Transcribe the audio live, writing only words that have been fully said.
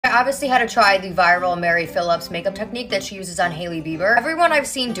I obviously had to try the viral Mary Phillips makeup technique that she uses on Hailey Bieber. Everyone I've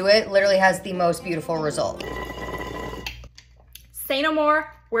seen do it literally has the most beautiful result. Say no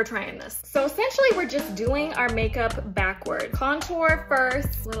more. We're trying this. So essentially we're just doing our makeup backward. Contour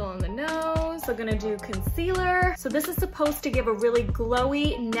first, a little on the nose. So gonna do concealer. So this is supposed to give a really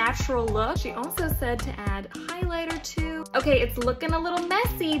glowy, natural look. She also said to add highlighter too. Okay, it's looking a little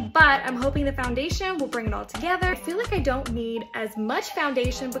messy, but I'm hoping the foundation will bring it all together. I feel like I don't need as much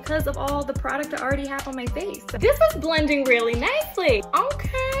foundation because of all the product I already have on my face. This is blending really nicely.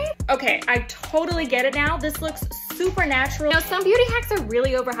 Okay, I totally get it now. This looks super natural. Now, some beauty hacks are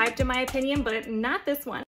really overhyped in my opinion, but not this one.